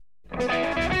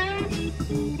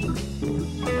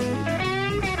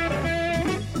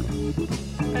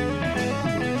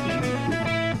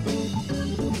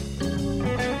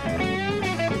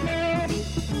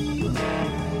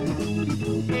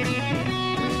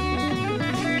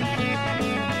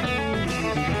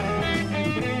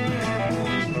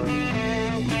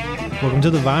Welcome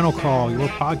to the Vinyl Crawl, your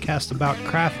podcast about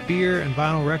craft beer and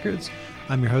vinyl records.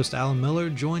 I'm your host, Alan Miller,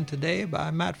 joined today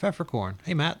by Matt Pfefferkorn.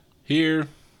 Hey, Matt. Here.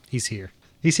 He's here.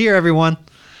 He's here, everyone.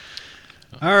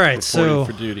 All right, so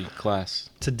for duty class.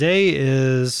 Today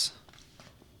is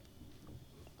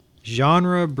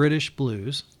genre British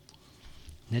blues,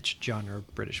 niche genre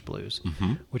British blues,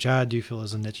 which I do feel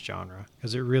is a niche genre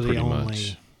because it really Pretty only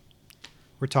much.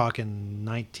 We're talking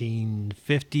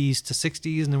 1950s to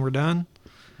 60s, and then we're done.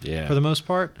 Yeah. For the most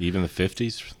part. Even the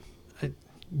 50s?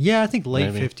 Yeah, I think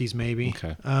late Maybe. 50s maybe.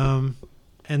 Okay. And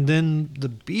then the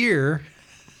beer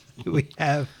we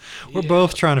have, we're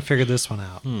both trying to figure this one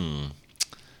out.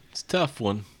 It's a tough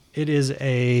one. It is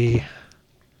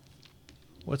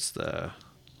what's the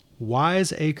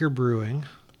Wiseacre Brewing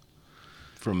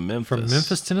From Memphis. from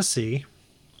Memphis, Tennessee.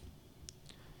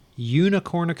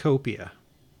 Unicornicopia,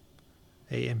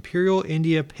 a Imperial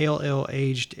India Pale Ale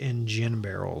aged in gin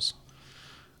barrels.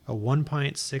 A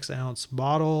 1 6 ounce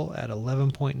bottle at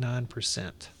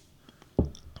 11.9%.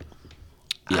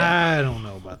 Yeah. I don't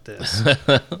know about this.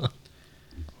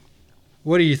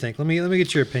 What do you think? Let me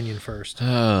get your opinion first.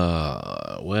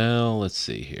 Well, let's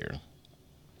see here.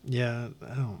 Yeah,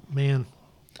 oh man.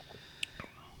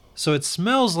 So it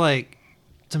smells like,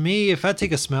 to me, if I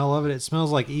take a smell of it, it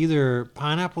smells like either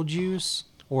pineapple juice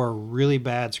or a really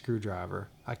bad screwdriver.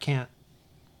 I can't.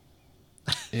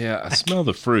 Yeah, I smell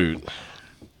the fruit.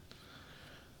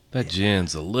 That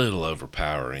gin's a little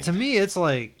overpowering. To me, it's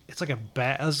like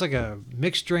a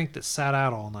mixed drink that sat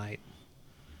out all night.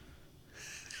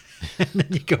 And then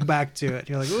you go back to it. And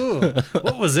you're like, ooh,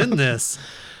 what was in this?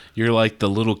 You're like the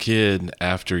little kid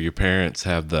after your parents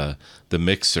have the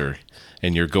mixer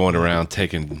and you're going around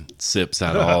taking sips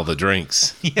out of all the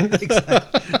drinks. Yeah,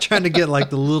 exactly. Trying to get like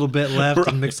the little bit left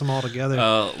and mix them all together.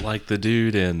 Like the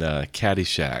dude in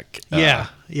Caddyshack.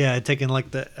 Yeah, taking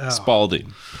like the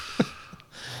Spalding.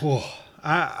 Whoa,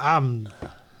 I'm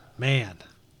man.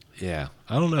 Yeah,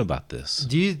 I don't know about this.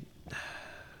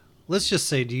 Let's just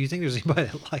say, do you think there's anybody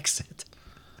that likes it?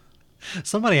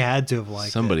 Somebody had to have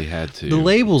liked Somebody it. had to. The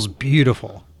label's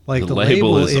beautiful. Like the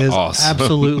label is awesome.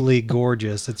 absolutely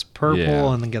gorgeous. It's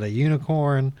purple and then got a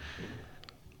unicorn.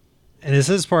 And it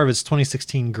says part of its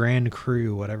 2016 Grand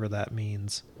Cru, whatever that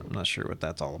means. I'm not sure what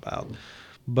that's all about.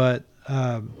 But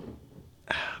man,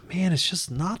 it's just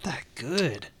not that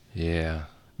good. Yeah.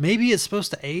 Maybe it's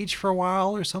supposed to age for a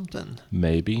while or something.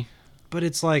 Maybe. But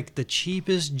it's like the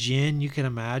cheapest gin you can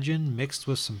imagine mixed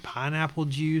with some pineapple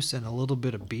juice and a little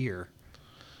bit of beer.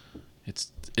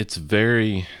 It's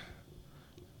very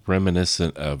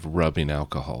reminiscent of rubbing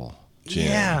alcohol gin.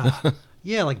 Yeah.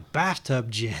 Yeah, like bathtub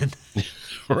gin.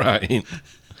 Right.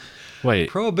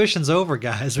 Wait. Prohibition's over,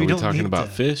 guys. Are we don't talking need about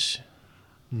to. fish?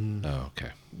 Oh,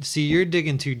 okay. See, you're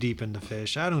digging too deep into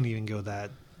fish. I don't even go that.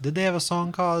 Did they have a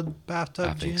song called Bathtub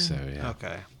I Gin? think so, yeah.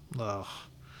 Okay. Ugh.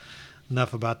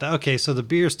 Enough about that. Okay, so the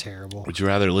beer's terrible. Would you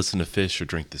rather listen to fish or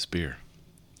drink this beer?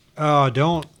 Oh,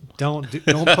 don't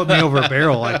put me over a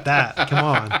barrel like that. Come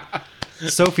on.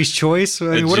 Sophie's Choice?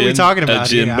 I mean, what are we talking about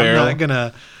gin here? barrel?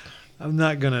 I'm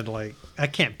not gonna like, I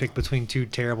can't pick between two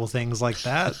terrible things like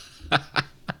that.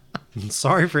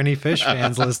 Sorry for any fish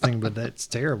fans listening, but that's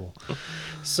terrible.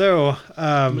 So,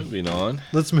 Moving on.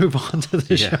 let's move on to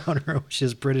the genre, which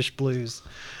is British blues.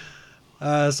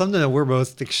 Something that we're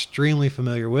both extremely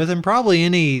familiar with, and probably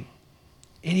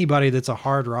anybody that's a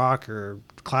hard rock or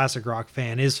classic rock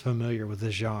fan is familiar with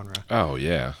this genre. Oh,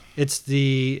 yeah. It's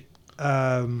it's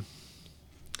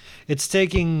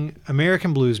taking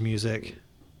American blues music.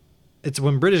 It's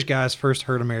when British guys first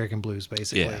heard American blues,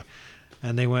 basically. Yeah.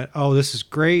 And they went, oh, this is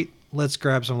great. Let's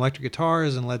grab some electric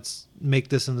guitars and let's make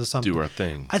this into something. Do our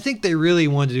thing. I think they really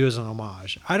wanted to do it as an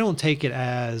homage. I don't take it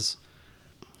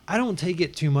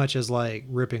too much as like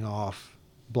ripping off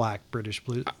black British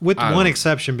blues, with one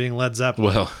exception being Led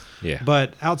Zeppelin. Well, yeah.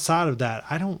 But outside of that,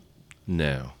 I don't.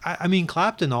 No. I mean,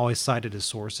 Clapton always cited his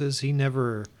sources. He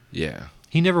never Yeah.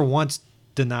 once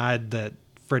denied that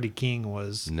Freddie King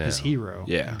was his hero.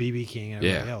 Yeah. And B.B. King and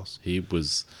everybody else. He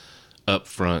was up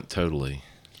front totally.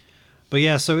 But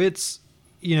yeah, so it's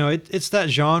it's that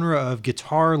genre of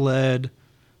guitar-led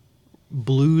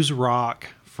blues rock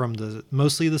from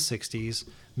mostly the 60s,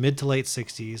 mid to late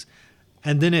 60s,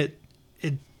 and then it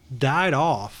died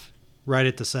off right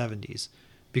at the 70s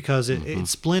because it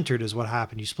splintered is what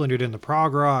happened. You splintered into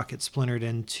prog rock, it splintered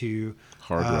into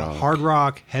hard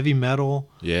rock, heavy metal.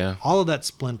 Yeah. All of that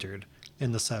splintered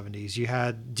in the 70s. You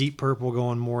had Deep Purple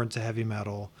going more into heavy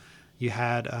metal. You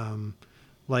had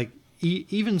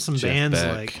even some bands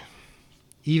Beck.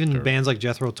 bands like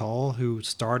Jethro Tull, who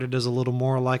started as a little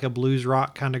more like a blues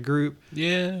rock kind of group,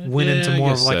 Yeah. went into more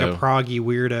I of guess like so. a proggy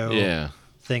weirdo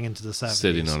thing into the 70s.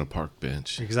 Sitting on a park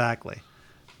bench. Exactly.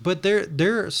 But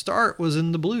their start was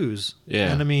in the blues.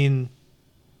 Yeah. And I mean,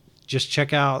 just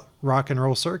check out Rock and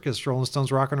Roll Circus, Rolling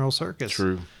Stones Rock and Roll Circus.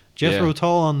 True. Jethro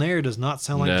Tull on there does not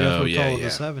sound like Jethro Tull of the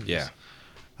 70s.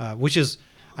 Yeah. Which is,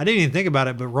 I didn't even think about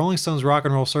it, but Rolling Stones Rock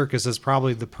and Roll Circus is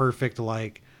probably the perfect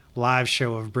like live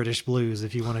show of British blues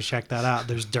if you want to check that out.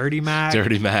 There's Dirty Mac.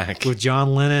 Dirty Mac. With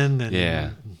John Lennon and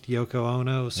Yeah. Yoko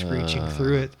Ono screeching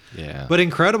through it. Yeah. But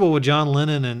incredible with John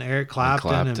Lennon and Eric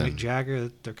Clapton and Clapton. Mick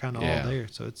Jagger. They're kind of all there.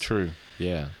 So it's True.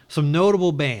 Yeah. some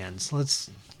notable bands. Let's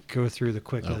go through the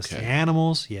quick list. Okay. The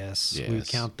Animals, yes, we Yes.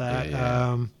 count that.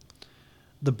 Yeah.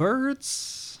 The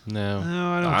Byrds, No.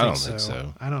 I don't think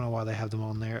so. I don't know why they have them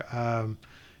on there.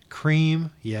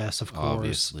 Cream, yes, of course.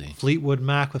 Obviously. Fleetwood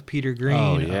Mac with Peter Green,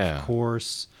 Oh, yeah. of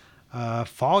course.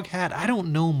 Foghat, I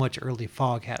don't know much early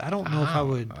Foghat. I don't know if I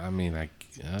would. I mean,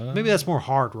 Maybe that's more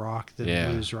hard rock than Yeah.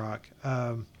 blues rock.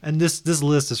 And this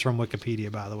list is from Wikipedia,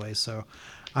 by the way, so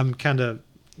I'm kind of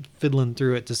fiddling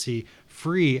through it to see.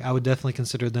 Free, I would definitely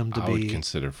consider them to I be would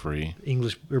consider Free.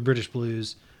 English or British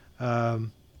blues.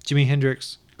 Jimi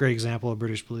Hendrix, great example of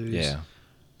British blues. Yeah.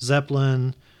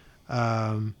 Zeppelin,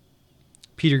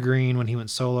 Peter Green when he went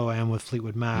solo and with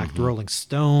Fleetwood Mac. The Rolling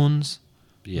Stones,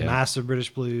 Yeah. massive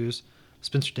British blues.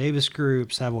 Spencer Davis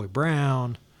Group, Savoy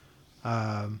Brown.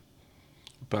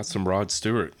 About some Rod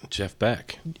Stewart, Jeff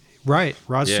Beck, Right,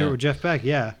 Rod Yeah. Stewart with Jeff Beck,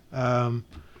 yeah.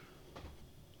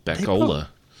 Beckola.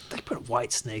 They put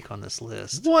Whitesnake on this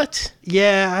list. What?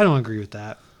 Yeah, I don't agree with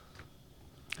that.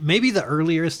 Maybe the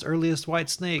earliest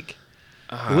Whitesnake.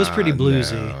 It was pretty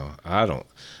bluesy. No, I don't.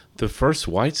 The first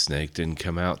Whitesnake didn't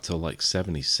come out till like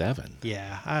 77.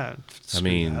 Yeah, I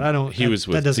mean, I don't. he was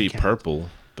that with doesn't Deep count. Purple,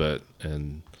 but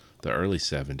in the early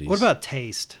 70s. What about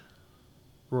Taste?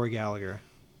 Roy Gallagher.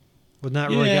 Wasn't that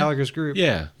Roy Yeah. Gallagher's group?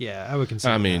 Yeah. Yeah, I would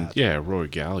consider I mean, that. yeah, Roy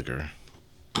Gallagher.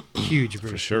 Huge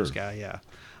British sure. blues guy, yeah.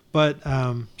 But,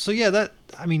 so yeah,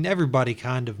 everybody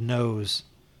kind of knows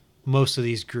most of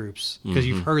these groups because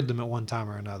you've heard them at one time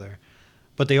or another.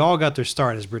 But they all got their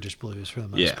start as British blues for the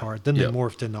most Yeah. part. Then they Yep.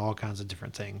 morphed into all kinds of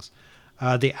different things.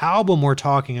 The album we're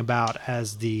talking about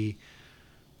as the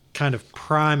kind of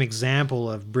prime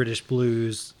example of British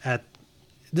blues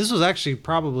this was actually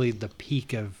probably the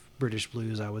peak of British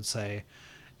blues, I would say,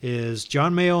 is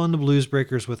John Mayall and the Blues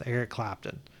Breakers with Eric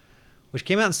Clapton, which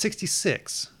came out in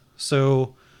 66.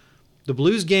 So the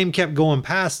blues game kept going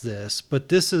past this, but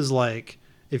this is like,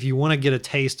 if you want to get a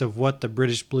taste of what the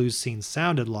British blues scene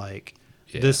sounded like,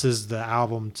 this is the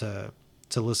album to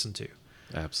listen to.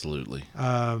 Absolutely.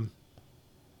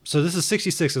 So this is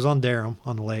 66. It was on Darum,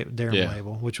 on the Darum Yeah.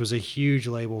 label, which was a huge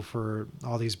label for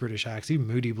all these British acts, even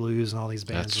Moody Blues and all these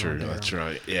bands. That's were on true. Darum. That's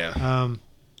right. Yeah.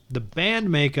 The band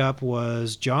makeup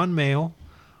was John Mayall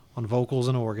on vocals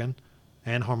and organ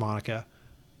and harmonica.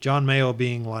 John Mayall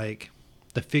being like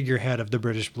the figurehead of the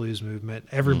British blues movement.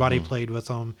 Everybody played with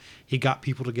him. He got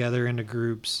people together into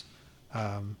groups.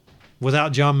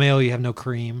 Without John Mayall, you have no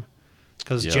Cream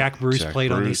because Yep, Jack Bruce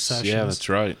played on these sessions. Yeah, that's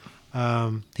right.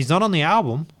 He's not on the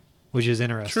album, which is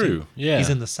interesting. True, yeah. He's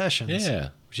in the sessions. Yeah.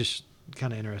 Which is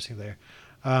kind of interesting there.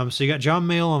 So you got John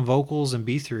Mayall on vocals and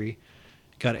B3.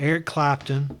 Got Eric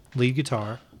Clapton, lead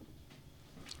guitar.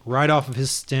 Right off of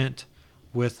his stint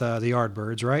with the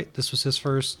Yardbirds, right? This was his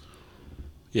first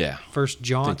Yeah.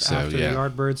 jaunt so, after yeah. the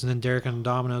Yardbirds, and then Derek and the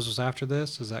Dominoes was after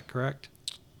this. Is that correct?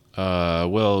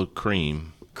 Well,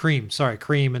 Cream. Cream,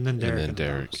 and then Derek. And then the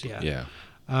Derek. Dominoes, Yeah.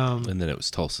 And then it was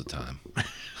Tulsa time.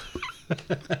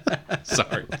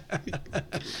 Sorry.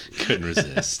 Couldn't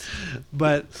resist.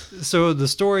 But so the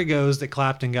story goes that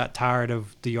Clapton got tired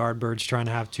of the Yardbirds trying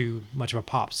to have too much of a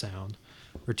pop sound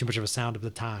or too much of a sound of the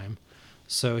time.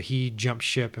 So he jumped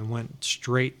ship and went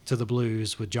straight to the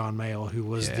blues with John Mayall, who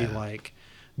was the like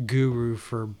guru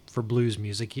for blues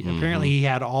music. Apparently he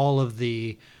had all of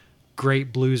the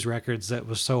great blues records that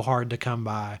was so hard to come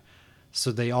by.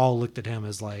 So they all looked at him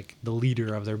as like the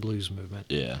leader of their blues movement.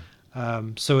 Yeah.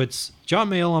 So it's John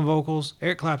Mayall on vocals,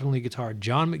 Eric Clapton lead guitar,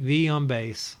 John McVie on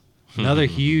bass, another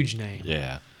huge name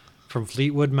Yeah. from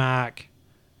Fleetwood Mac,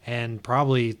 and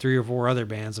probably 3 or 4 other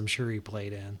bands I'm sure he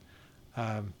played in.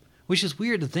 Which is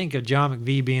weird to think of John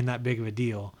McVie being that big of a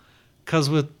deal, because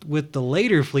with the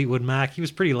later Fleetwood Mac, he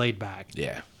was pretty laid back.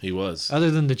 Yeah, he was. Other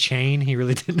than The Chain, he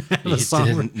really didn't have a He song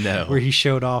didn't, no. where he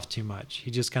showed off too much.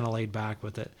 He just kind of laid back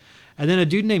with it. And then a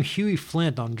dude named Huey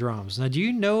Flint on drums. Now, do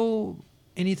you know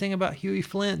anything about Huey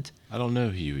Flint? I don't know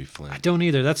Huey I Flint. don't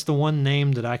either. That's the one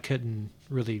name that I couldn't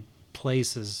really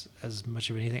place as much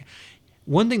of anything.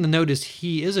 One thing to note is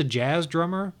he is a jazz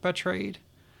drummer by trade,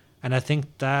 and I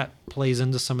think that plays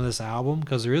into some of this album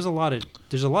because there's a lot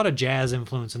of jazz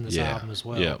influence in this album as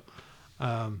well. Yep.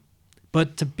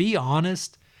 But to be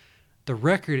honest, the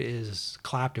record is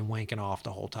Clapton wanking off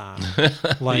the whole time.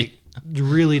 Like,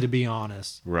 really, to be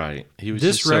honest. Right. He was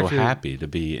This just so record- happy to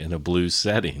be in a blues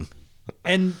setting.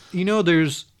 And, you know,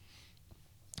 there's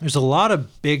a lot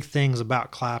of big things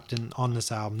about Clapton on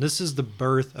this album. This is the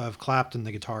birth of Clapton,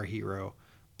 the guitar hero,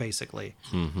 basically.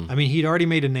 I mean, he'd already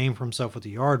made a name for himself with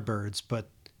the Yardbirds, but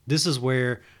this is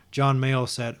where John Mayall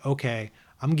said, okay,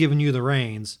 I'm giving you the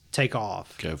reins, take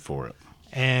off. Go for it.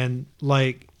 And,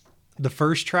 like, the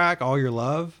first track, All Your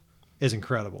Love, is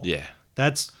incredible. Yeah.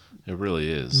 That's It really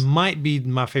is. might be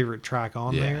my favorite track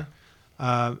on Yeah.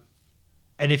 there.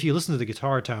 And if you listen to the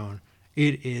guitar tone,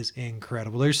 it is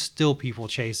incredible. There's still people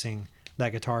chasing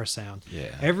that guitar sound.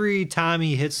 Yeah. Every time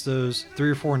he hits those 3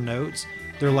 or 4 notes,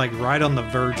 they're like right on the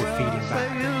verge of feeding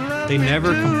back. They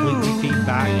never completely feed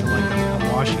back to like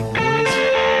a washing noise.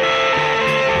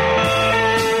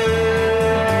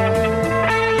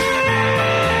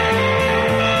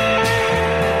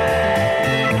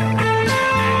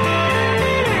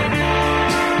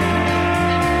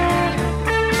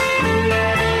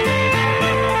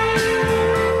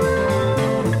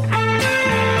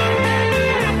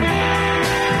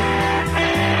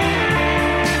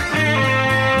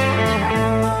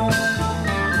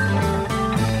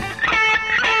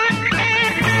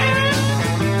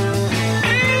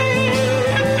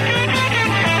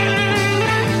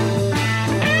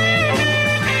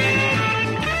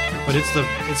 But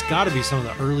it's got to be some of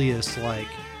the earliest like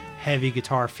heavy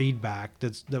guitar feedback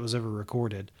that was ever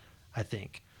recorded, I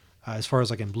think, as far as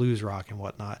like in blues rock and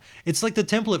whatnot. It's like the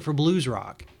template for blues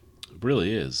rock. It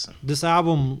really is. This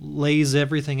album lays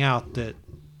everything out that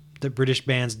British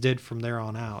bands did from there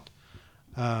on out.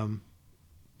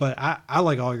 But I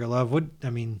like All Your Love.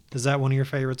 Is that one of your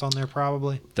favorites on there?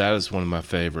 Probably. That is one of my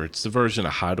favorites. The version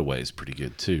of Hideaway is pretty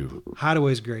good too.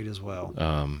 Hideaway's great as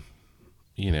well.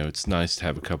 You know, it's nice to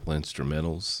have a couple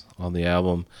instrumentals on the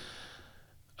album.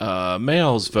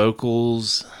 Mayall's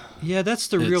vocals. Yeah, that's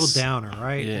the real It's- downer,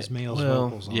 right? Yeah, Is Mayall's well,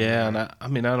 vocals on yeah, there. and I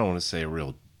mean, I don't want to say a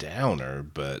real downer,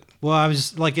 but Well, I was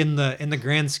just like in the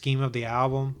grand scheme of the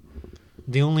album,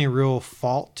 the only real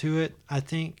fault to it, I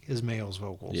think, is Mayall's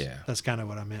vocals. Yeah. That's kind of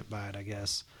what I meant by it, I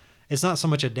guess. It's not so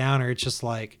much a downer, it's just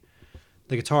like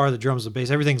the guitar, the drums, the bass,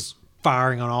 everything's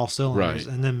firing on all cylinders.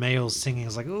 Right. And then Mayall's singing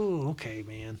is like, oh, okay,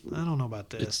 man. I don't know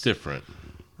about this. it's different.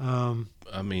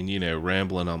 I mean, you know,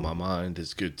 Rambling on My Mind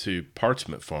is good too.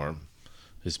 Parchment Farm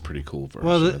is a pretty cool version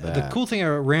Well, of the that. cool thing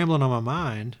about Rambling on My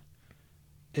Mind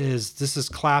is this is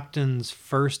Clapton's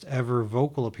first ever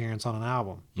vocal appearance on an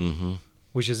album,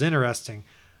 which is interesting.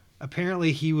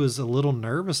 Apparently, he was a little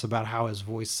nervous about how his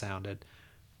voice sounded.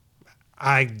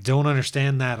 I don't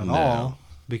understand that at No. all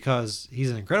because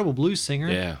he's an incredible blues singer.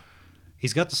 Yeah.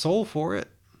 He's got the soul for it,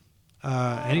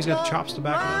 and he's got the chops to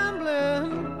back it up.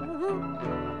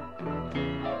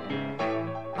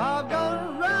 I've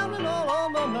got rambling all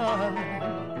on my mind.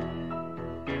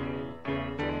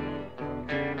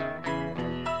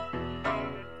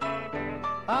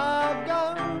 I've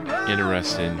got rambling.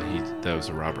 Interesting. That was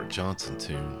a Robert Johnson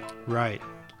tune, Right.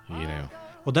 you know.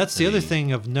 Well, that's the other Hey.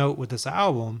 thing of note with this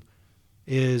album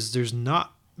is there's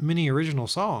not many original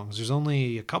songs. There's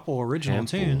only a couple original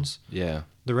Handful. tunes. Yeah.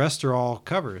 The rest are all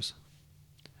covers.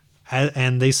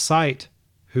 And they cite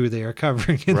who they are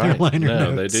covering in their Right. liner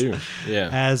No, notes. they do. Yeah.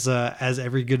 As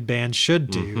every good band should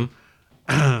do.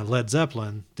 Led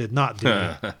Zeppelin did not do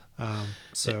that.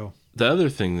 So The other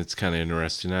thing that's kind of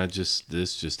interesting,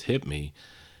 this just hit me,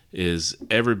 is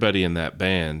everybody in that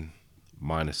band,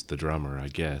 minus the drummer, I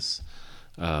guess,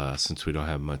 since we don't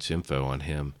have much info on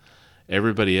him,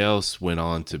 everybody else went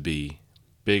on to be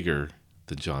bigger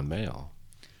than John Mayall.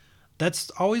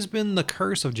 that's always been the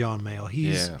curse of John Mayall.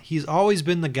 Yeah. He's always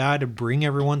been the guy to bring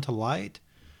everyone to light,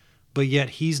 but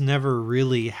yet he's never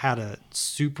really had a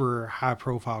super high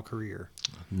profile career.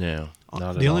 No,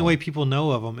 not The at only all. way people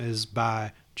know of him is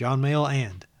by John Mayall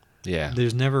and Yeah.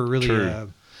 there's never really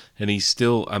True. And he's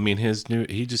still, I mean,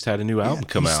 he just had a new album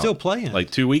come he's out. still playing.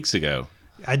 Like 2 weeks ago.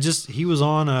 he was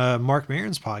on Mark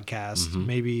Maron's podcast Mm-hmm.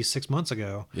 maybe 6 months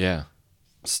ago. Yeah.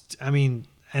 I mean,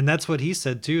 and that's what he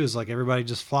said too, is like everybody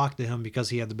just flocked to him because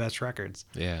he had the best records.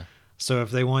 Yeah. So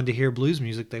if they wanted to hear blues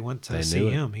music, they went to They see knew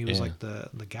it. him. He was Yeah. like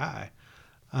the guy.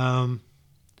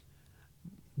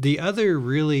 The other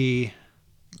really,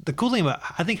 the cool thing about,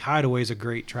 I think Hideaway is a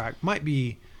great track, might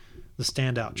be the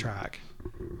standout track.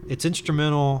 It's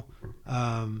instrumental.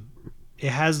 It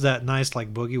has that nice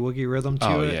like boogie woogie rhythm to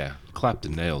Oh, it yeah.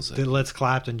 Clapton nails it. that lets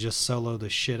Clapton just solo the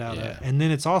shit out of Yeah. it. And then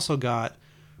it's also got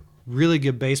really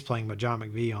good bass playing by John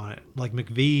McVie on it. Like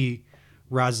McVie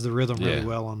rides the rhythm really Yeah.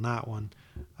 well on that one.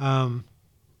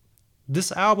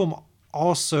 This album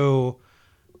also,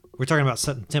 we're talking about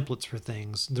setting templates for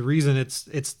things. The reason it's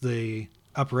the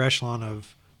upper echelon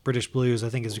of British blues, I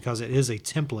think, is because it is a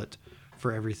template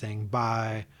for everything.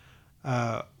 By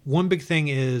one big thing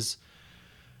is,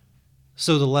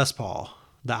 so the Les Paul,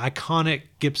 the iconic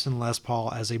Gibson Les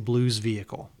Paul as a blues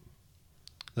vehicle,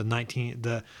 the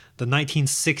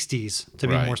 1960s, to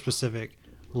be Right. more specific,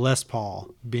 Les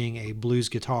Paul being a blues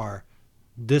guitar.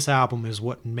 This album is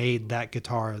what made that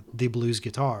guitar the blues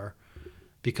guitar,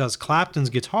 because Clapton's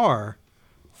guitar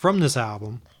from this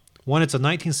album, one, it's a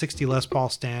 1960 Les Paul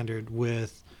standard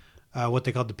with what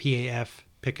they called the PAF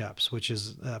pickups, which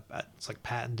is it's like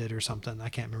patented or something. I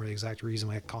can't remember the exact reason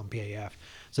why I call them PAF.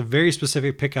 It's a very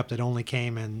specific pickup that only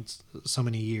came in so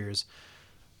many years.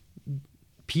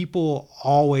 People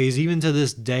always, even to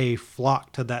this day,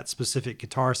 flock to that specific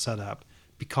guitar setup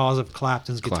because of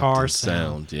Clapton's guitar Clapton's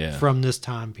sound yeah. from this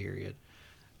time period.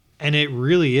 And it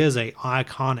really is a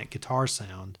iconic guitar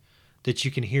sound that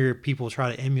you can hear people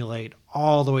try to emulate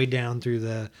all the way down through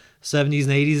the 70s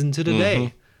and 80s and to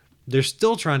today. They're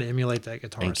still trying to emulate that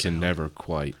guitar And sound. can never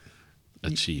quite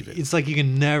achieve it. It's like you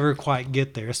can never quite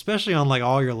get there, especially on like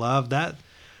All Your Love. That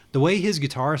the way his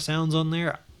guitar sounds on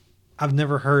there, I've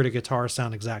never heard a guitar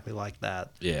sound exactly like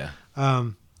that. Yeah.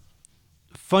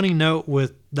 Funny note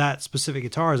with that specific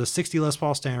guitar is a 60 Les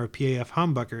Paul standard with PAF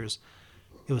humbuckers.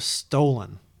 It was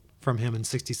stolen from him in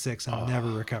 '66 and never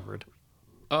recovered.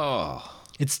 Oh.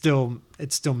 It's still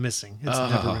missing. It's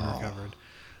never been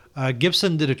recovered.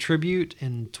 Gibson did a tribute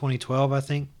in 2012, I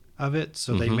think, of it.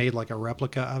 So they made like a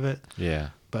replica of it. Yeah.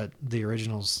 But the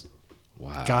original's,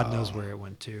 Wow. God knows where it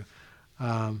went to.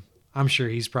 I'm sure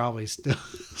he's probably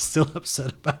still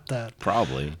upset about that.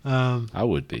 Probably. I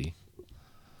would be.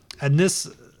 And this,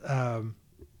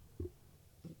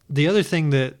 the other thing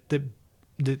that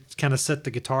kind of set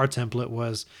the guitar template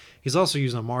was he's also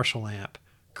using a Marshall amp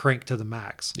cranked to the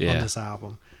max on this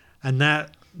album. And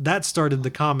that started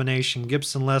the combination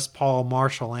Gibson Les Paul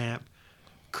Marshall amp,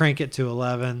 crank it to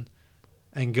 11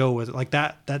 and go with it. Like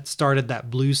that started that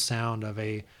blues sound of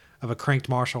a cranked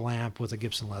Marshall amp with a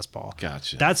Gibson Les Paul.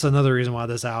 Gotcha. That's another reason why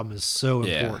this album is so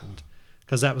Yeah. important,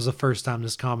 because that was the first time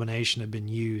this combination had been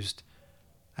used.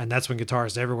 And that's when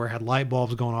guitarists everywhere had light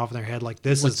bulbs going off in their head like,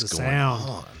 this What's is the going sound.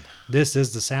 on? This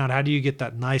is the sound. How do you get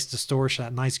that nice distortion,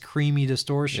 that nice creamy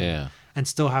distortion, Yeah. and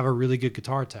still have a really good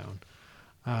guitar tone?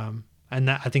 And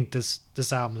that, I think this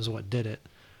album is what did it.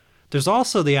 There's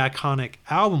also the iconic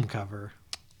album cover,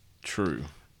 True.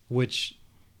 which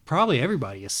probably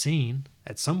everybody has seen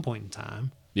at some point in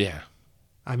time. Yeah.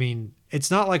 I mean, it's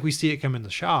not like we see it come in the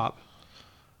shop,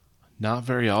 Not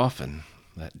very often.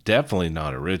 Definitely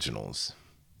not originals.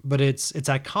 but it's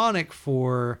iconic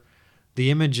for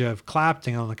the image of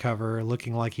Clapton on the cover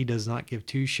looking like he does not give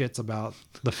two shits about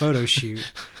the photo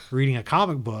shoot, reading a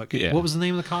comic book. Yeah. What was the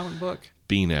name of the comic book?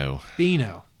 Beano.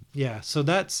 Beano. Yeah, so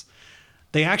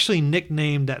they actually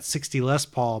nicknamed that 60 Les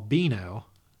Paul Beano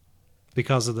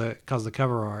because of the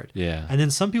cover art. Yeah. And then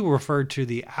some people referred to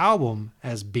the album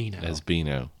as Beano, As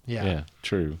Beano. Yeah. Yeah.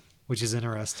 True. which is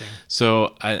interesting.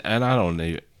 So, I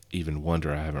don't even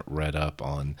wonder, I haven't read up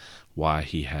on why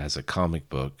he has a comic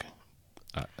book.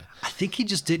 I think he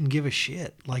just didn't give a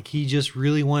shit. Like, he just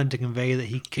really wanted to convey that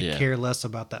he could Yeah. care less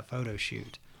about that photo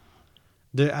shoot.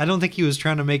 I don't think he was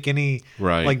trying to make any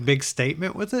Right. like big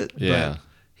statement with it. Yeah. But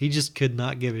he just could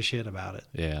not give a shit about it,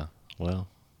 Yeah. Well,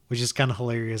 which is kind of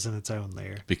hilarious in its own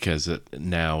there. because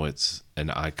now it's an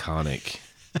iconic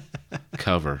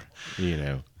cover,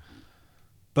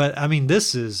 But I mean,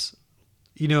 this is,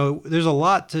 there's a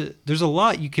lot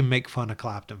you can make fun of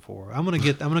Clapton for. I'm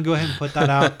gonna go ahead and put that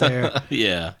out there.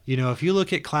 Yeah. If you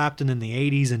look at Clapton in the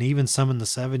 80s and even some in the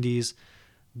 70s,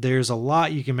 there's a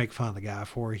lot you can make fun of the guy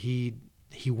for. He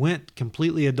went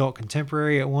completely adult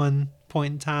contemporary at one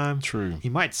point in time. True. He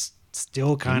might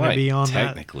still He kind of might be on that.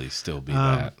 technically still be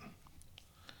that.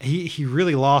 He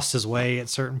really lost his way at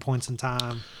certain points in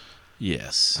time.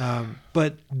 Yes.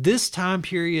 But this time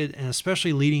period, and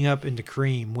especially leading up into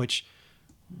Cream, which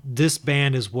this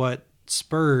band is what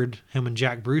spurred him and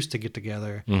Jack Bruce to get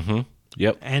together. Mm-hmm.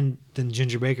 Yep. And then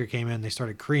Ginger Baker came in. They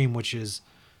started Cream, which is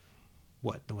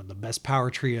one of the best power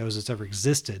trios that's ever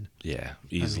existed. Yeah.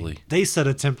 I mean, Easily. they set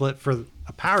a template for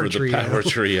a power For trio. the power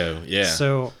trio. Yeah.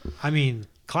 So, I mean,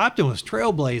 Clapton was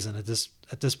trailblazing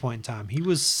at this point in time. He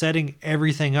was setting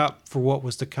everything up for what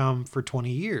was to come for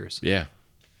 20 years. Yeah.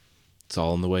 It's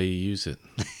all in the way you use it.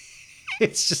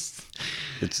 It's just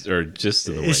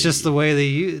the way. the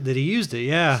way that he used it.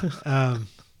 Yeah.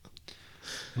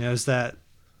 It's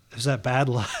that bad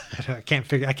love. I can't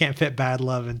fit bad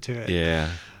love into it.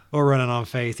 Yeah. Or running on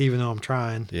faith, even though I'm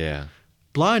trying. Yeah.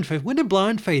 Blind Faith. When did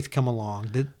Blind Faith come along?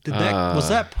 Did that was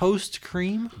that post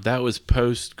Cream? That was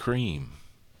post Cream,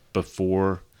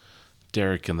 before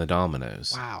Derek and the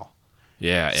Dominoes. Wow.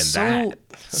 Yeah, and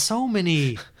so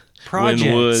many projects.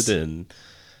 Winwood and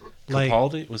Like-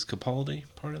 Capaldi. Was Capaldi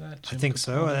part of that? I Jim think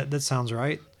so. Capaldi? That sounds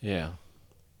right. Yeah.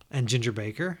 And Ginger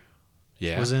Baker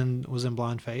Yeah. was in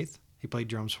Blind Faith. He played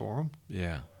drums for him.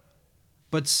 Yeah.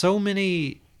 But so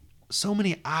many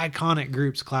iconic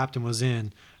groups Clapton was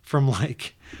in from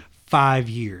like 5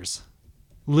 years.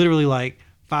 Literally like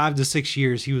 5 to 6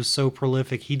 years. He was so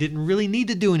prolific. He didn't really need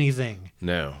to do anything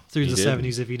No. through he the didn't.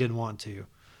 70s if he didn't want to.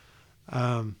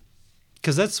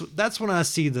 Because that's when I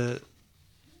see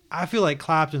I feel like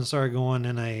Clapton started going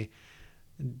in a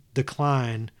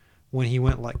decline when he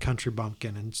went like country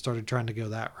bumpkin and started trying to go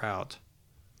that route.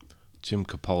 Jim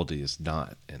Capaldi is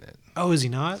not in it. Oh, is he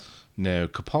not? No,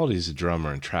 Capaldi's a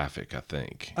drummer in Traffic, I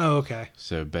think. Oh, okay.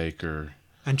 So Baker,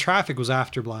 And Traffic was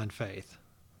after Blind Faith.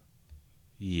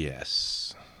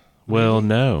 yes. Well,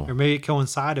 no. Or maybe it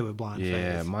coincided with Blind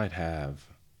Yeah, Faith. it might have.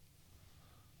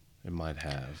 It might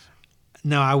have.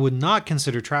 Now, I would not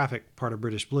consider Traffic part of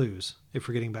British blues, if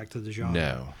we're getting back to the genre.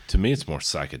 No. To me, it's more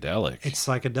psychedelic. It's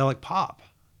psychedelic pop.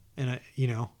 And,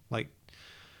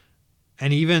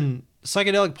 and even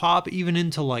psychedelic pop, even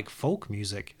into like folk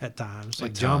music at times.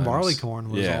 Like At John times. Barleycorn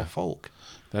was Yeah. all folk.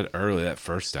 that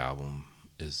first album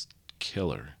is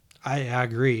killer. I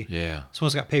agree. Yeah. This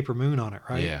one's got Paper Moon on it,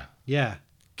 right? Yeah. Yeah.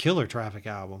 Killer Traffic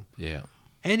album. Yeah.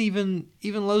 And even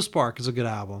Low Spark is a good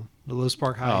album. The Low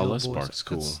Spark High Hill Low Boys, Spark's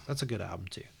cool. That's a good album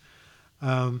too.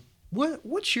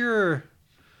 What's your?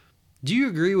 Do you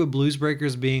agree with Blues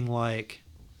Breakers being like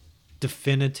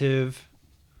definitive,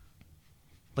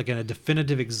 like a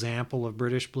definitive example of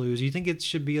British blues? Do you think it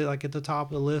should be like at the top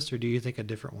of the list, or do you think a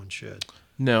different one should?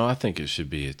 No, I think it should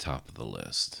be at top of the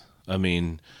list. I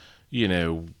mean,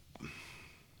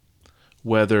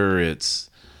 whether it's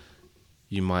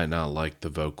you might not like the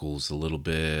vocals a little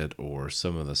bit or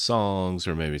some of the songs,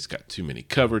 or maybe it's got too many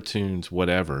cover tunes,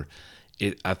 whatever.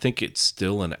 I think it's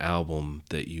still an album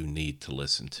that you need to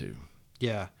listen to.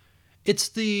 Yeah,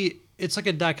 it's like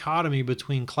a dichotomy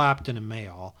between Clapton and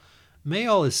Mayall.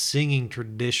 Mayall is singing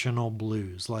traditional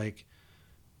blues. Like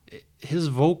his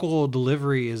vocal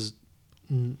delivery is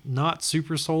not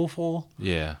super soulful.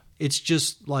 Yeah. It's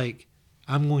just like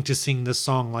I'm going to sing this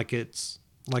song like it's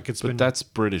But been. that's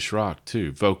British rock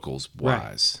too, vocals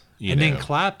wise. Right. And then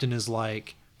Clapton is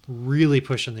like really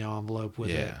pushing the envelope with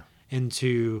it Yeah.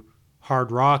 into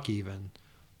hard rock even.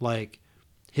 Like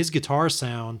his guitar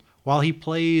sound, while he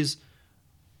plays,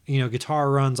 guitar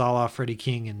runs a la Freddie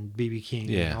King and B.B. King and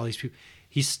Yeah. all these people,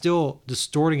 he's still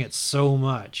distorting it so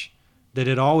much that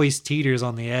it always teeters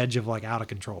on the edge of like out of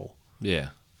control. Yeah.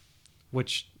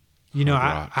 Which, Hard I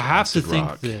rock, have to acid think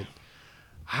rock. that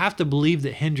I have to believe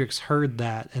that Hendrix heard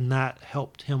that and that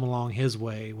helped him along his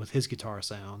way with his guitar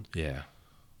sound, Yeah.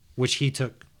 which he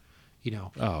took,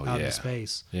 Oh, out yeah. into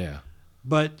space. Yeah.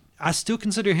 But I still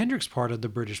consider Hendrix part of the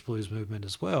British blues movement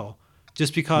as well,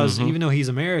 just because Mm-hmm. even though he's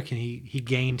American, he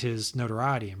gained his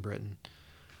notoriety in Britain.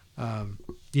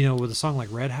 With a song like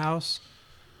Red House.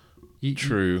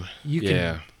 True. you can-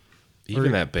 yeah.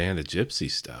 Even that Band of Gypsy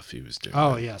stuff he was doing.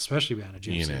 Oh yeah, especially Band of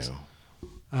You Gypsies. know.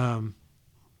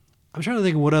 I'm trying to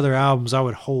think of what other albums I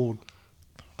would hold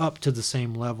up to the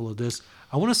same level of this.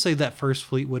 I want to say that first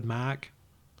Fleetwood Mac,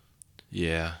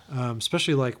 Yeah.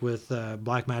 especially like with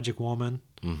Black Magic Woman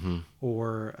Mm-hmm.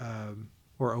 or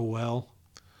Oh Well.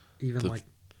 Even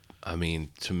I mean,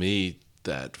 to me,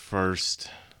 that first...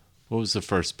 What was the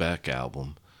first Beck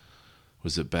album?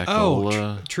 Was it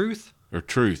Beckola? Truth Or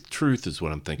Truth? Truth is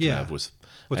what I'm thinking Yeah. of. Was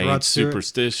with Ain't Rod Stewart.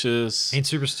 Superstitious. Ain't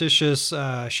Superstitious,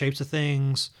 Shapes of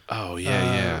Things. Oh,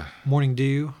 yeah. Morning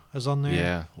Dew is on there.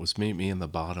 Yeah. Was Meet Me in the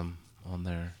Bottom on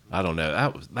there? I don't know.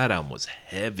 That album was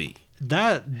heavy.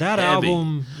 That Heavy.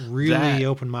 album really That-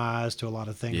 opened my eyes to a lot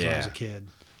of things when I was a Yeah. kid.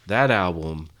 That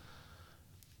album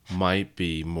might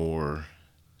be more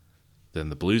than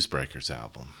the Blues Breakers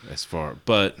album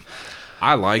but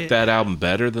I like that album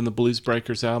better than the Blues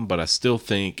Breakers album, but I still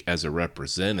think as a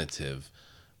representative,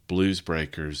 Blues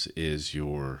Breakers is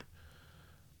your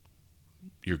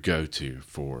go-to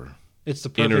for It's the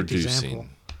perfect introducing example.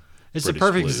 It's the British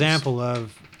perfect blues. example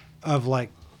of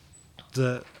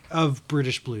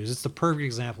British blues. It's the perfect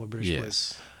example of British blues.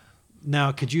 Yes.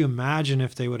 Now, could you imagine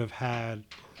if they would have had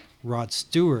Rod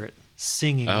Stewart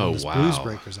singing Oh, on this wow. Blues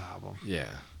Breakers album? Yeah.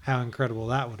 How incredible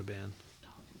that would have been.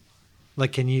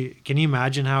 Like, can you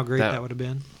imagine how great That- that would have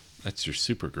been? That's your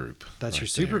super group. That's right your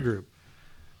super there. group.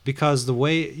 Because the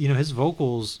way, his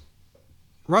vocals,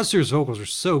 Rod Stewart's vocals are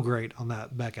so great on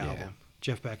that Beck album, Yeah.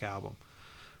 Jeff Beck album.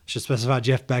 Should specify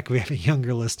Jeff Beck. We have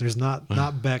younger listeners, not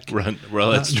Beck. Right.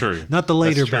 Well, that's true. Not the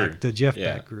later That's true. Beck, the Jeff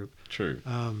Yeah. Beck group. True.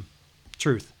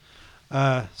 Truth.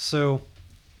 So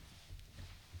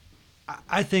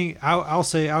I think I'll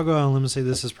go on a limb and say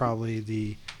this is probably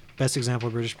the best example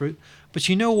of British brew. But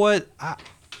you know what?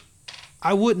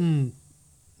 I wouldn't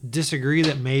disagree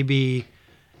that maybe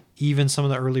even some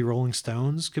of the early Rolling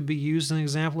Stones could be used as an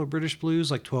example of British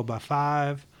blues, like 12 by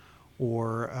 5,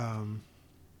 or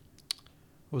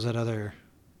what was that other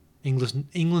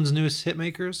England's newest hit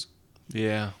makers?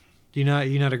 Yeah. Do you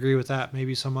not agree with that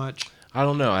maybe so much? I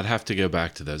don't know. I'd have to go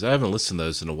back to those. I haven't listened to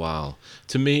those in a while.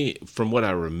 To me, from what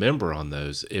I remember on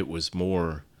those, it was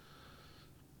more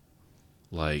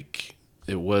like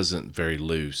it wasn't very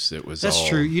loose. It was That's all,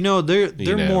 true. You know, they're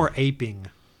know. more aping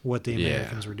what the Yeah.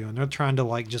 Americans were doing. They're trying to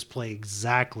like just play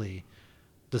exactly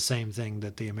the same thing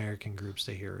that the American groups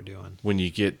they hear are doing. when you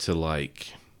get to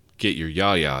like get your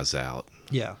yayas out,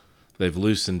 Yeah. they've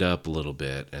loosened up a little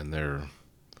bit and they're,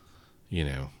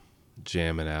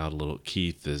 jamming out a little.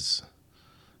 Keith has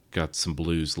got some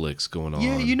blues licks going on.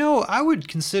 Yeah, I would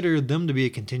consider them to be a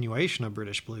continuation of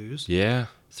British blues Yeah.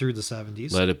 through the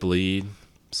 70s. Let It Bleed,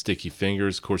 Sticky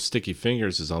Fingers. Of course, Sticky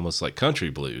Fingers is almost like country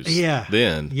blues. Yeah.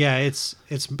 Then Yeah, it's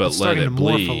But starting Let to It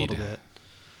morph a Bleed. little bit.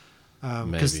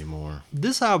 'Cause maybe more.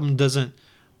 this album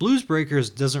Blues Breakers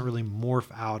doesn't really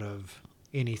morph out of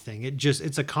anything.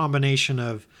 It's a combination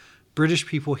of British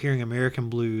people hearing American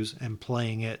blues and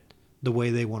playing it the way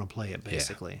they want to play it,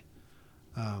 basically.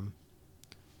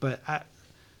 But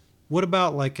what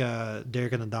about like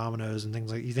Derek and the Dominoes and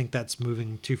things like? You think that's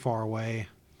moving too far away?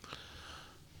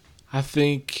 I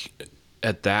think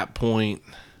at that point,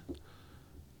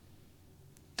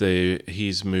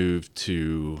 he's moved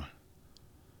to,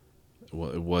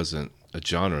 well, it wasn't a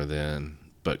genre then,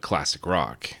 but classic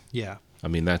rock. Yeah. I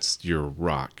mean, that's your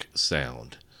rock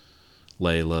sound.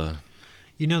 Layla.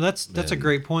 That's a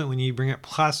great point when you bring up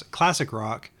classic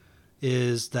rock,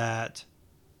 is that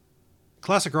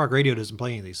classic rock radio doesn't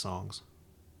play any of these songs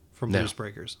from No. Blues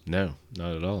Breakers. No,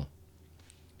 not at all.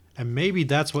 And maybe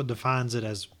that's what defines it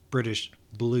as British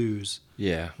blues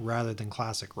Yeah, rather than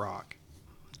classic rock.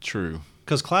 true.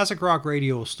 Because classic rock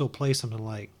radio will still play something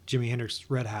like Jimi Hendrix's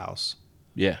Red House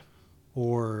Yeah.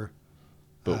 or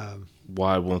But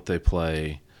why won't they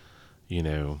play,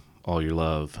 All Your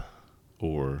Love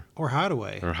or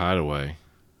Hideaway. Hideaway?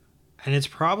 And it's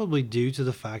probably due to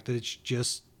the fact that it's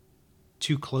just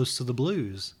too close to the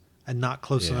blues and not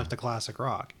close Yeah. enough to classic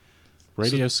rock.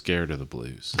 Radio's scared of the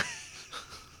blues.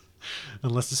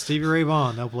 Unless it's Stevie Ray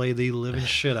Vaughan, they'll play the living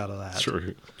shit out of that.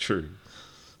 True.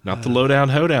 Not the Lowdown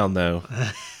Hoedown, though.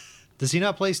 Does he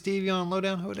not play Stevie on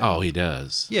Lowdown Hoedown? Oh, he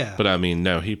does. Yeah. But I mean,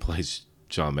 no, he plays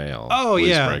John Mayall. Oh, Blues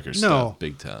yeah. Breaker No. stuff,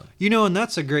 big time. And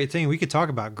that's a great thing. We could talk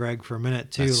about Greg for a minute,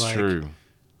 too. That's true.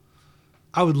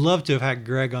 I would love to have had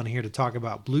Greg on here to talk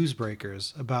about Blues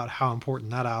Breakers, about how important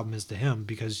that album is to him,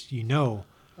 because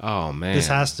Oh, man. this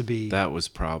has to be. That was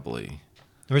probably.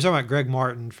 We're talking about Greg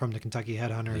Martin from the Kentucky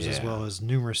Headhunters, as Yeah. well as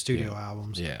numerous studio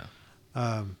albums. Yeah.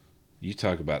 You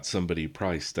talk about somebody who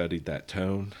probably studied that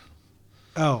tone.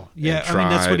 Oh, yeah. And I mean,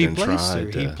 that's what he tried and plays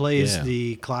tried through. He to- plays yeah.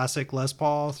 the classic Les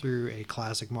Paul through a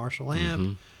classic Marshall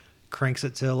amp, cranks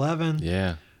it to 11,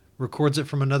 Yeah. records it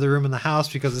from another room in the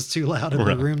house because it's too loud in the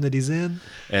Right. room that he's in.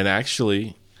 And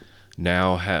actually,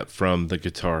 now from the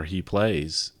guitar he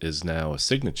plays is now a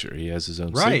signature. He has his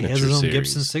own Right. He signature has his own series.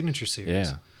 Gibson signature series.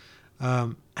 Yeah.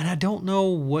 And I don't know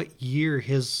what year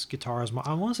his guitar is.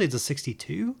 I want to say it's a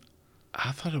 62.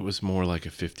 I thought it was more like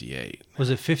a 58, Was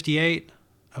it 58?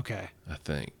 Okay. I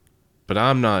think. But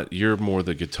I'm not, you're more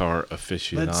the guitar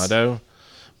aficionado.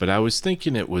 But I was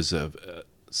thinking it was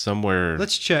somewhere.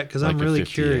 Let's check because like I'm a really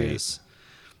 58. curious.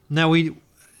 Now, you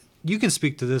can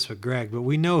speak to this with Greg, but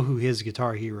we know who his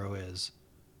guitar hero is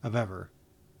of ever.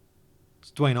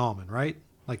 It's Dwayne Allman, right?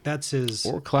 Like that's his.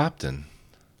 Or Clapton.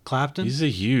 Clapton? He's a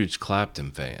huge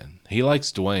Clapton fan. He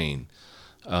likes Dwayne.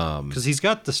 Because he's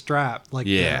got the strap, like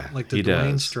he the Dwayne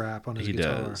does. strap on his He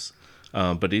guitar. does.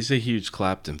 But he's a huge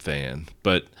Clapton fan.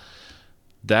 But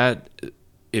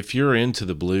if you're into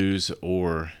the blues,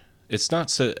 or it's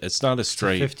not a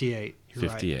straight 58. You're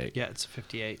 58. Right. Yeah, it's a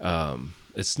 58.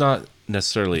 it's not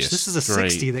necessarily This is a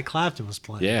straight, 60 that Clapton was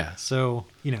playing. Yeah. So,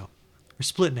 we're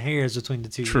splitting hairs between the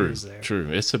two years there.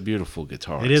 True. It's a beautiful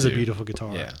guitar. It is a too. beautiful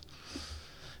guitar. Yeah.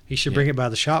 He should bring it by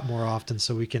the shop more often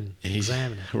so we can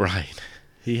examine it. Right.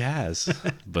 He has.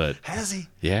 But Has he?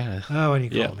 yeah. Oh, and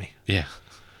you Yeah. called me. Yeah.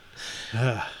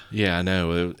 Yeah, I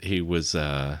know. He was.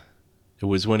 It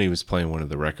was when he was playing one of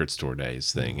the record store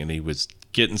days thing, and he was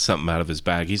getting something out of his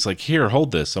bag. He's like, "Here,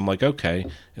 hold this." I'm like, "Okay,"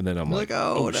 and then I'm like,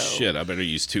 "Oh, no. shit! I better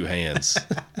use two hands."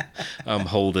 I'm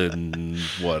holding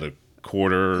what, a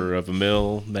quarter of a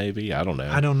mil, maybe. I don't know.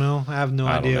 I don't know. I have no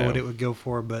I don't idea know. what it would go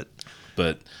for, but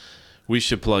we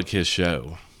should plug his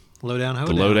show. Lowdown The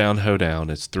Hoedown. Lowdown Hoedown.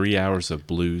 It's 3 hours of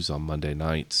blues on Monday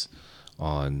nights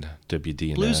on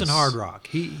WDNS. Blues and hard rock.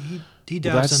 He dives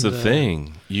Well, that's into the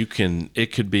thing.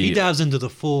 It could be. He dives into the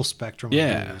full spectrum of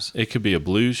blues. It could be a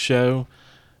blues show.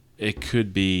 It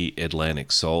could be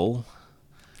Atlantic Soul.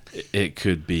 It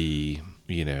could be,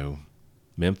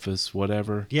 Memphis,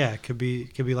 whatever. Yeah, it could be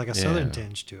like a southern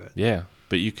tinge to it. Yeah,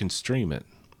 but you can stream it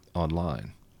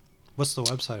online. What's the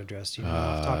website address? Do you know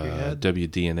off the top of your head?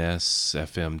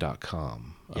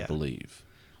 WDNSFM.com, I believe.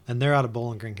 And they're out of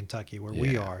Bowling Green, Kentucky, where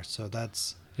we Yeah. are. So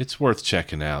It's worth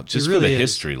checking out just really for the is.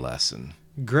 history lesson.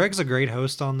 Greg's a great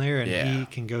host on there, and Yeah. he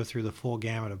can go through the full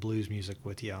gamut of blues music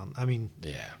with you.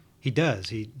 Yeah. He does.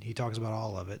 He talks about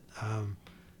all of it,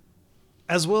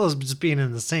 as well as just being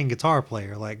an insane guitar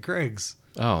player. Like Greg's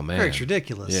Oh, man. Greg's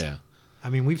ridiculous. Yeah.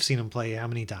 We've seen him play how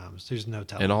many times? There's no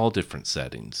telling. In all different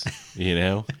settings,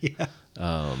 Yeah.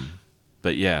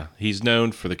 But yeah, he's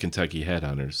known for the Kentucky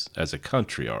Headhunters as a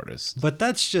country artist. But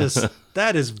that's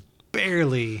that is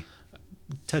barely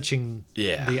touching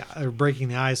or breaking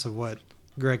the ice of what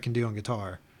Greg can do on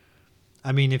guitar.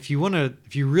 If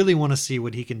you really want to see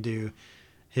what he can do,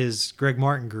 his Greg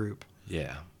Martin group.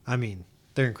 Yeah.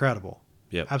 They're incredible.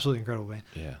 Yep. Absolutely incredible band.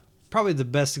 Yeah. Probably the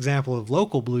best example of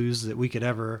local blues that we could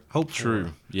ever hope for.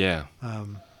 True. Yeah.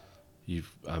 Dean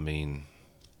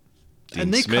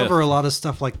And they Smith. cover a lot of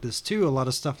stuff like this too. A lot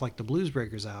of stuff like the Blues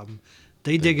Breakers album.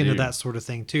 They dig into do. that sort of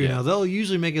thing too. Yeah. Now they'll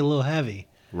usually make it a little heavy.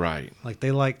 Right. Like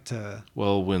they like to.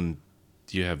 Well, when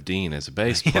you have Dean as a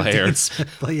bass Yeah, player. Dean Smith,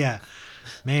 but yeah,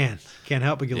 man, can't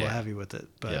help but get a little Yeah. heavy with it.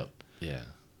 But Yep. Yeah.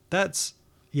 that's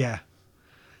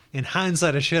In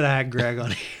hindsight, I should have had Greg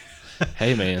on here.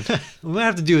 Hey, man. We might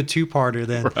have to do a two-parter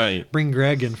then. Right. Bring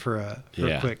Greg in for a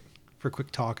Yeah.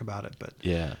 quick talk about it. But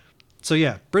Yeah. so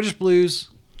British blues,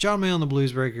 John Mayall and the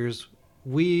Blues Breakers.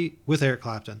 With Eric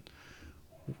Clapton,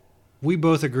 we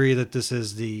both agree that this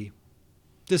is the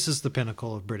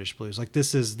pinnacle of British blues. Like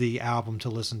this is the album to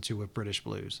listen to with British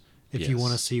blues. If you Yes.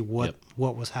 want to see what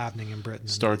Yep. was happening in Britain.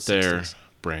 Start there,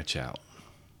 branch out.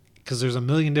 Because there's a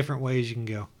million different ways you can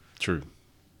go. True.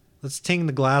 Let's ting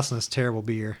the glass on this terrible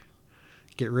beer.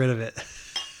 Get rid of it.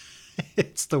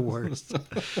 It's the worst.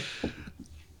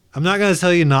 I'm not going to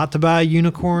tell you not to buy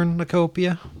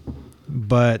Unicornicopia,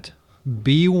 but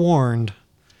be warned.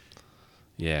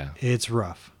 Yeah. It's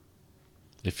rough.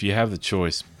 If you have the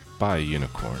choice, buy a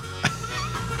unicorn.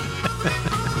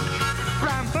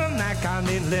 Rhyme from that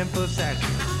continent, lymphosac.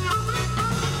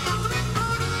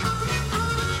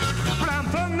 Rhyme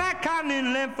from that continent,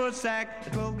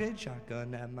 lymphosac. 12-gauge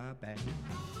shotgun at my back.